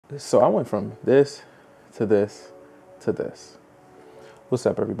So I went from this to this to this. What's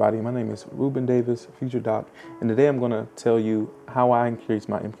up, everybody? My name is Ruben Davis, Future Doc, and today I'm going to tell you how I increased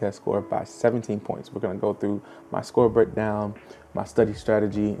my MCAT score by 17 points. We're going to go through my score breakdown, my study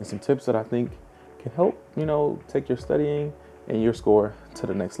strategy, and some tips that I think can help, take your studying and your score to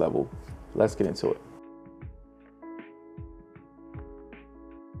the next level. Let's get into it.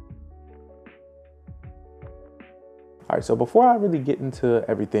 All right, so before I really get into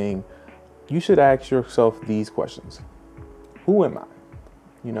everything, you should ask yourself these questions. Who am I?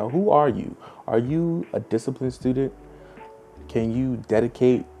 Who are you? Are you a disciplined student? Can you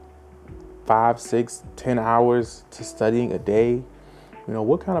dedicate 5, 6, 10 hours to studying a day?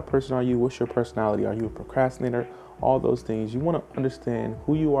 What kind of person are you? What's your personality? Are you a procrastinator? All those things. You want to understand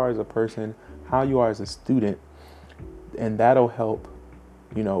who you are as a person, how you are as a student, and that'll help,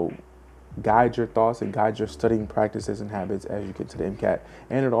 guide your thoughts and guide your studying practices and habits as you get to the MCAT.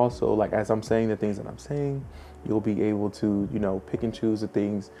 And it also, as I'm saying the things that I'm saying, you'll be able to, pick and choose the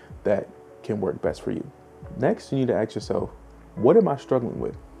things that can work best for you. Next, you need to ask yourself, what am I struggling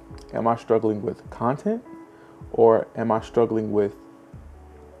with? Am I struggling with content, or am I struggling with,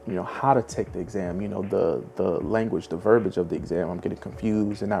 how to take the exam? The language, the verbiage of the exam. I'm getting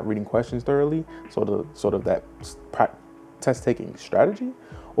confused and not reading questions thoroughly. Sort of that test taking strategy.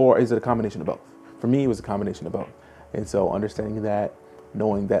 Or is it a combination of both? For me, it was a combination of both. And so understanding that,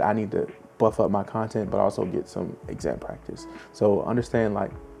 knowing that I need to buff up my content, but also get some exam practice. So understand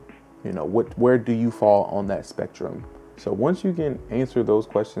where do you fall on that spectrum? So once you can answer those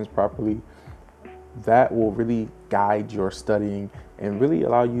questions properly, that will really guide your studying and really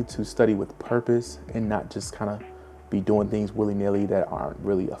allow you to study with purpose and not just kind of be doing things willy-nilly that aren't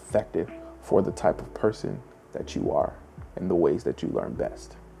really effective for the type of person that you are and the ways that you learn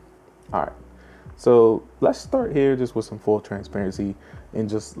best. All right, so let's start here just with some full transparency and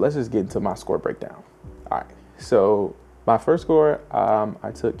let's just get into my score breakdown. All right, so my first score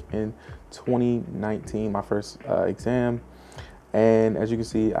I took in 2019, my first exam, and as you can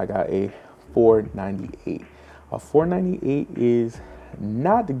see, I got a 498. A 498 is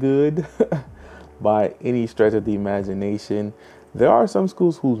not good by any stretch of the imagination. There are some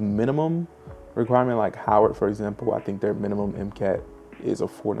schools whose minimum requirement, like Howard, for example, I think their minimum MCAT is a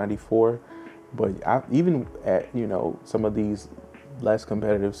 494. But even at, some of these less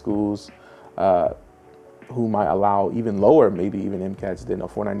competitive schools who might allow even lower, maybe even MCATs than a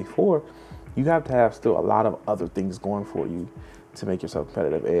 494, you have to have still a lot of other things going for you to make yourself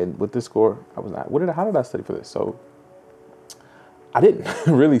competitive. And with this score, I was not. How did I study for this? So I didn't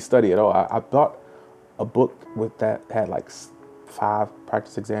really study at all. I bought a book with that had 5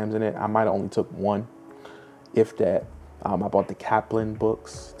 practice exams in it. I might have only took one, if that. I bought the Kaplan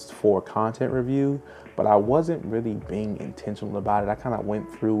books for content review, but I wasn't really being intentional about it. I kind of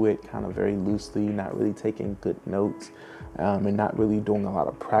went through it kind of very loosely, not really taking good notes, and not really doing a lot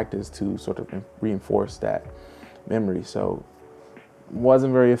of practice to sort of reinforce that memory. So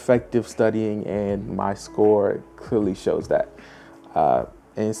wasn't very effective studying, and my score clearly shows that.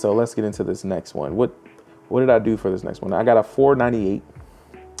 And so let's get into this next one. What did I do for this next one? I got a 498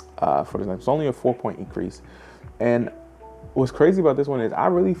 for this next. It's only a 4-point increase. And what's crazy about this one is I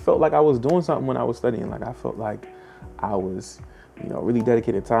really felt like I was doing something when I was studying. I felt like I was, really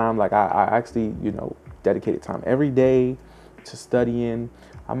dedicated time. I actually, dedicated time every day to studying.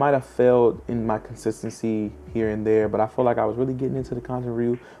 I might have failed in my consistency here and there, but I felt like I was really getting into the content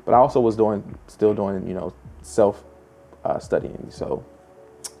review. But I also was still doing, self studying. So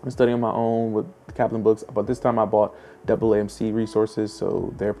I'm studying on my own with the Kaplan books, but this time I bought AAMC resources,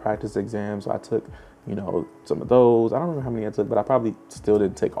 so their practice exams. So I took, some of those. I don't remember how many I took, but I probably still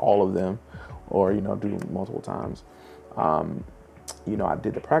didn't take all of them or, do multiple times. I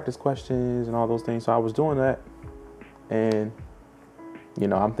did the practice questions and all those things. So I was doing that, and,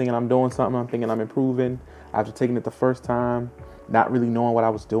 I'm thinking I'm doing something. I'm thinking I'm improving after taking it the first time, not really knowing what I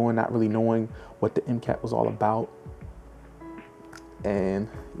was doing, not really knowing what the MCAT was all about. And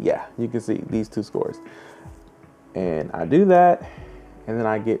yeah, you can see these 2 scores. And I do that, and then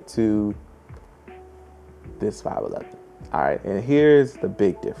I get to this 511. All right, and here's the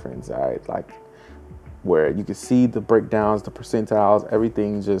big difference. All right, where you can see the breakdowns, the percentiles,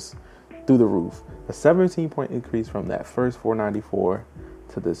 everything just through the roof. A 17-point increase from that first 494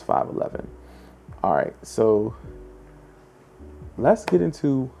 to this 511. All right, so let's get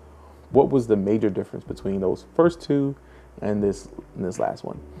into what was the major difference between those first 2 and this last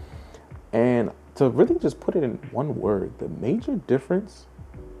one. And to really just put it in one word, the major difference: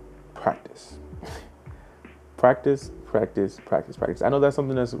 practice. Practice, practice, practice, practice. I know that's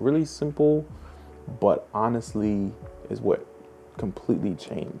something that's really simple, but honestly is what completely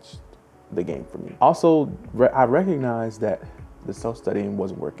changed the game for me. Also, I recognized that the self-studying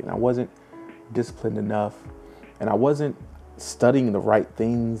wasn't working. I wasn't disciplined enough, and I wasn't studying the right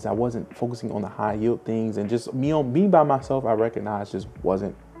things. I wasn't focusing on the high yield things, and just me by myself, I recognized just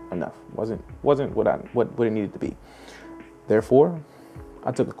wasn't enough. Wasn't what it needed to be. Therefore,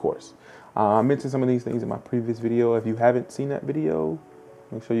 I took a course. I mentioned some of these things in my previous video. If you haven't seen that video,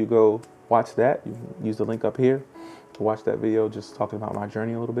 make sure you go watch that. You can use the link up here to watch that video, just talking about my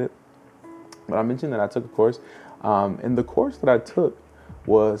journey a little bit. But I mentioned that I took a course, and the course that I took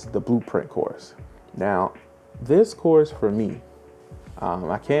was the Blueprint course. Now, this course for me,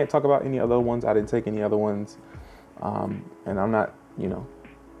 I can't talk about any other ones. I didn't take any other ones, and I'm not,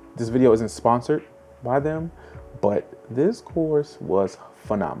 this video isn't sponsored by them, but this course was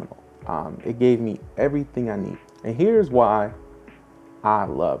phenomenal. It gave me everything I need. And here's why I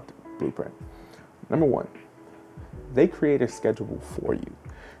loved Blueprint. Number one, they create a schedule for you.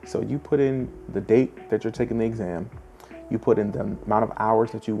 So you put in the date that you're taking the exam, you put in the amount of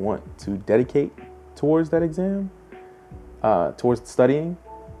hours that you want to dedicate towards that exam, towards studying,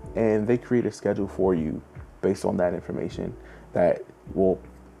 and they create a schedule for you based on that information that will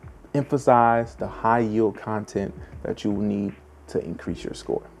emphasize the high yield content that you will need to increase your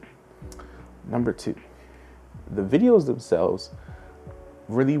score. Number two, the videos themselves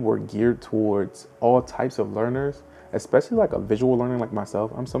really were geared towards all types of learners, especially like a visual learner like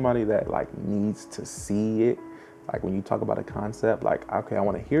myself. I'm somebody that like needs to see it. Like when you talk about a concept, like, okay, I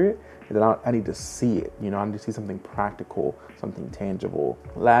want to hear it, and then I need to see it. I need to see something practical, something tangible.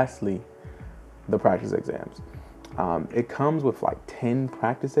 Lastly, the practice exams. It comes with like 10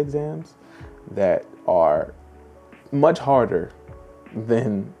 practice exams that are much harder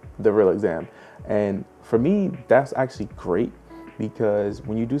than the real exam. And for me, that's actually great, because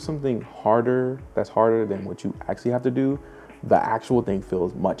when you do something that's harder than what you actually have to do, the actual thing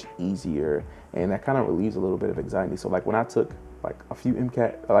feels much easier, and that kind of relieves a little bit of anxiety. So like when I took like a few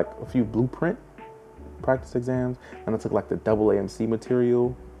MCAT, like a few Blueprint practice exams, and I took like the AAMC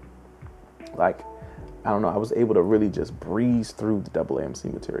material, like, I don't know, I was able to really just breeze through the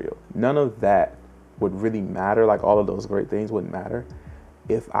AAMC material. None of that would really matter, like all of those great things wouldn't matter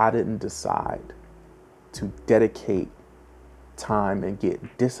if I didn't decide to dedicate time and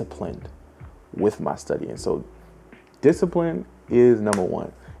get disciplined with my studying. So discipline is number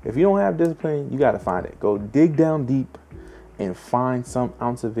one. If you don't have discipline, you got to find it. Go dig down deep and find some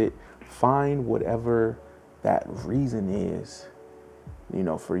ounce of it. Find whatever that reason is,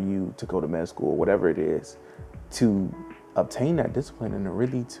 for you to go to med school, whatever it is, to obtain that discipline and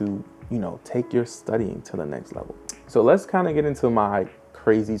really to, take your studying to the next level. So let's kind of get into my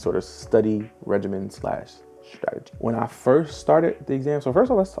crazy sort of study regimen / strategy. When I first started the exam, so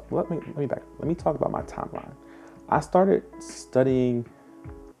first of all, let me talk about my timeline. I started studying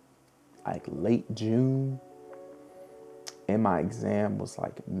like late June, and my exam was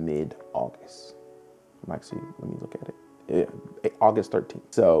like mid-August. Let me look at it. August 13th.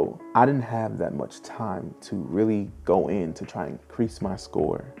 So I didn't have that much time to really go in to try and increase my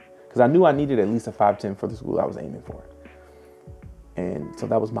score, because I knew I needed at least a 510 for the school I was aiming for. And so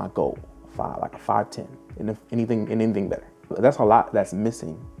that was my goal, like a 510, and if anything better. That's a lot that's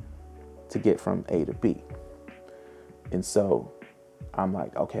missing to get from A to B. And so I'm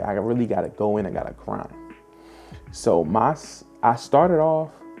like, okay, I really got to go in, I got to grind. So I started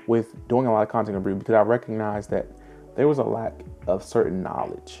off with doing a lot of content review because I recognized that there was a lack of certain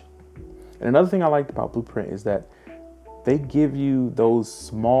knowledge. And another thing I liked about Blueprint is that they give you those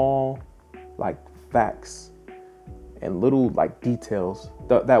small like facts and little like details,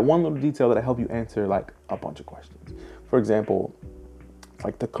 that one little detail that'll help you answer like a bunch of questions. For example,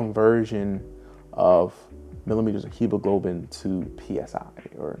 like the conversion of millimeters of hemoglobin to PSI,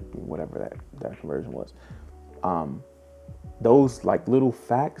 or whatever that conversion was. Those like little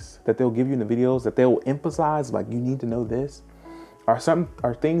facts that they'll give you in the videos that they'll emphasize, like you need to know this, are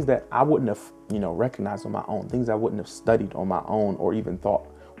things that I wouldn't have, recognized on my own, things I wouldn't have studied on my own or even thought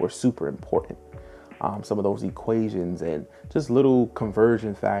were super important. Some of those equations and just little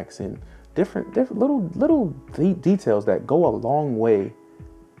conversion facts and different little details that go a long way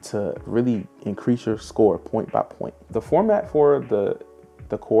to really increase your score point by point. The format for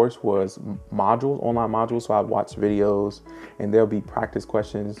the course was modules, online modules. So I watch videos and there'll be practice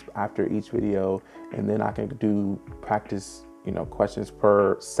questions after each video. And then I can do practice, questions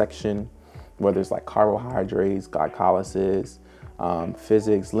per section, whether it's like carbohydrates, glycolysis,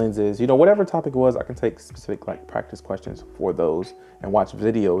 physics, lenses, whatever topic it was, I can take specific like practice questions for those and watch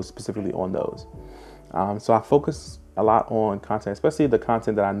videos specifically on those. So I focus a lot on content, especially the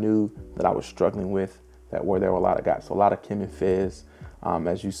content that I knew that I was struggling with where there were a lot of gaps. So a lot of chem and phys.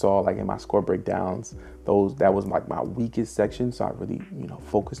 As you saw, like in my score breakdowns, that was like my weakest section. So I really,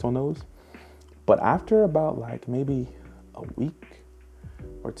 focused on those. But after about like maybe a week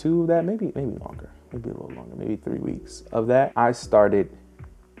or two of that, maybe longer, maybe a little longer, maybe 3 weeks of that, I started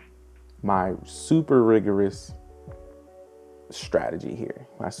my super rigorous strategy here,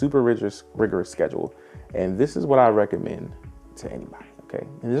 my super rigorous schedule. And this is what I recommend to anybody, okay?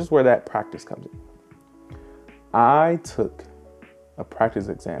 And this is where that practice comes in. I took a practice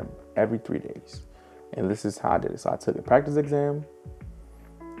exam every 3 days. And this is how I did it. So I took a practice exam,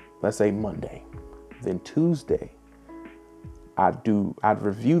 let's say Monday. Then Tuesday, I'd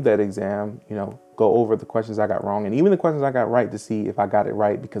review that exam, go over the questions I got wrong and even the questions I got right to see if I got it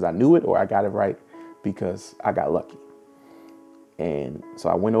right because I knew it or I got it right because I got lucky. And so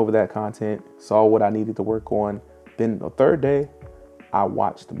I went over that content, saw what I needed to work on. Then the third day, I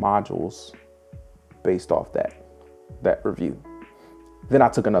watched the modules based off that review. Then I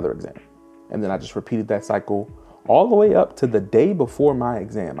took another exam. And then I just repeated that cycle all the way up to the day before my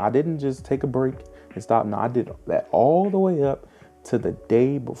exam. I didn't just take a break and stop. No, I did that all the way up to the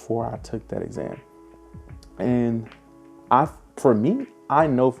day before I took that exam. And for me, I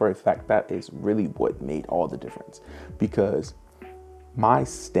know for a fact that is really what made all the difference, because my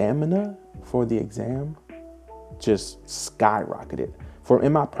stamina for the exam just skyrocketed.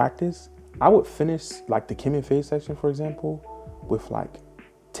 In my practice, I would finish like the chem and phase section, for example, with like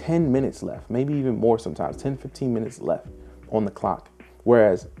 10 minutes left, maybe even more sometimes, 10, 15 minutes left on the clock.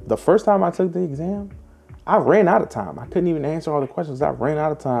 Whereas the first time I took the exam, I ran out of time. I couldn't even answer all the questions. I ran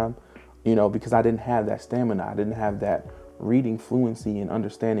out of time, because I didn't have that stamina. I didn't have that reading fluency and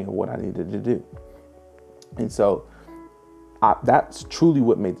understanding of what I needed to do. And so that's truly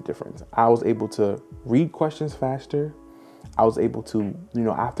what made the difference. I was able to read questions faster. I was able to,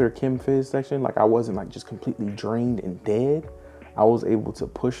 after a chem phys section, like I wasn't like just completely drained and dead. I was able to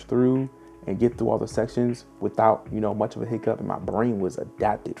push through and get through all the sections without, much of a hiccup, and my brain was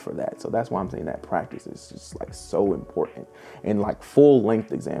adapted for that. So that's why I'm saying that practice is just like so important. And like full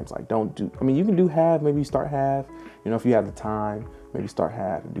length exams, like you can do half, maybe start half, if you have the time, maybe start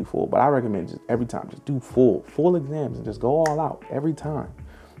half and do full. But I recommend just every time, just do full exams and just go all out every time,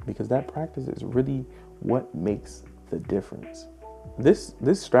 because that practice is really what makes the difference. This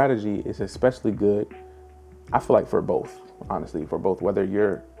strategy is especially good, I feel like, for both, honestly, whether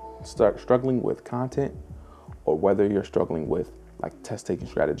you're struggling with content or whether you're struggling with like test taking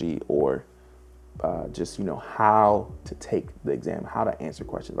strategy or just how to take the exam, how to answer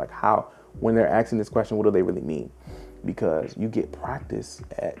questions, like how, when they're asking this question, what do they really mean? Because you get practice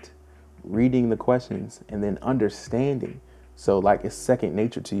at reading the questions and then understanding. So like it's second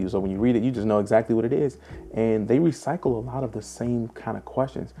nature to you. So when you read it, you just know exactly what it is. And they recycle a lot of the same kind of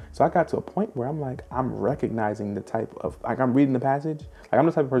questions. So I got to a point where I'm recognizing the type of, like I'm reading the passage. Like I'm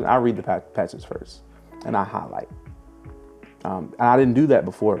the type of person, I read the passage first and I highlight. And I didn't do that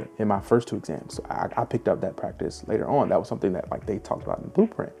before in my first 2 exams. So I picked up that practice later on. That was something that like they talked about in the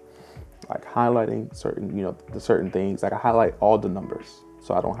blueprint, like highlighting certain, the certain things. Like I highlight all the numbers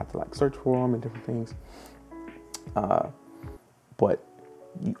so I don't have to like search for them and different things. But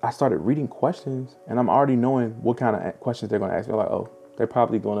I started reading questions and I'm already knowing what kind of questions they're going to ask me.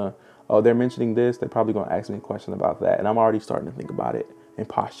 Like, they're mentioning this. They're probably going to ask me a question about that. And I'm already starting to think about it and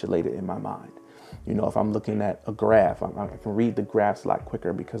postulate it in my mind. If I'm looking at a graph, I can read the graphs a lot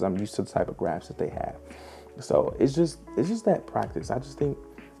quicker because I'm used to the type of graphs that they have. So it's just that practice. I just think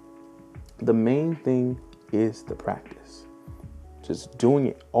the main thing is the practice. Just doing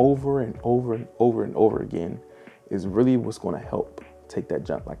it over and over and over and over again is really what's going to help take that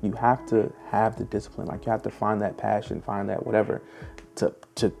jump. Like you have to have the discipline, like you have to find that passion, find that whatever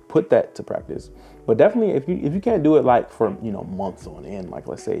to put that to practice. But definitely if you can't do it like for, months on end, like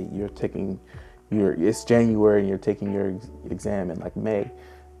let's say it's January and you're taking your exam in like May,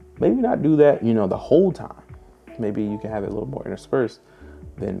 maybe not do that, the whole time. Maybe you can have it a little more interspersed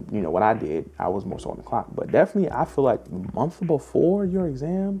than, what I did. I was more so on the clock, but definitely I feel like the month before your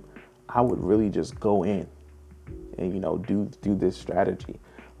exam, I would really just go in and do this strategy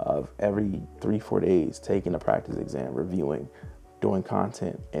of every 3-4 days taking a practice exam, reviewing, doing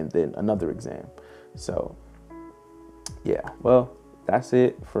content, and then another exam. So yeah, well, that's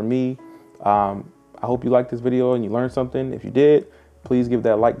it for me. I hope you liked this video and you learned something. If you did, please give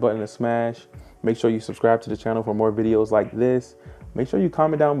that like button a smash. Make sure you subscribe to the channel for more videos like this. Make sure you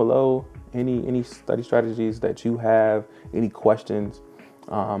comment down below any study strategies that you have, any questions,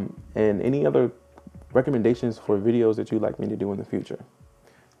 and any other recommendations for videos that you'd like me to do in the future.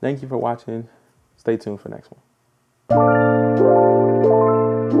 Thank you for watching. Stay tuned for next one.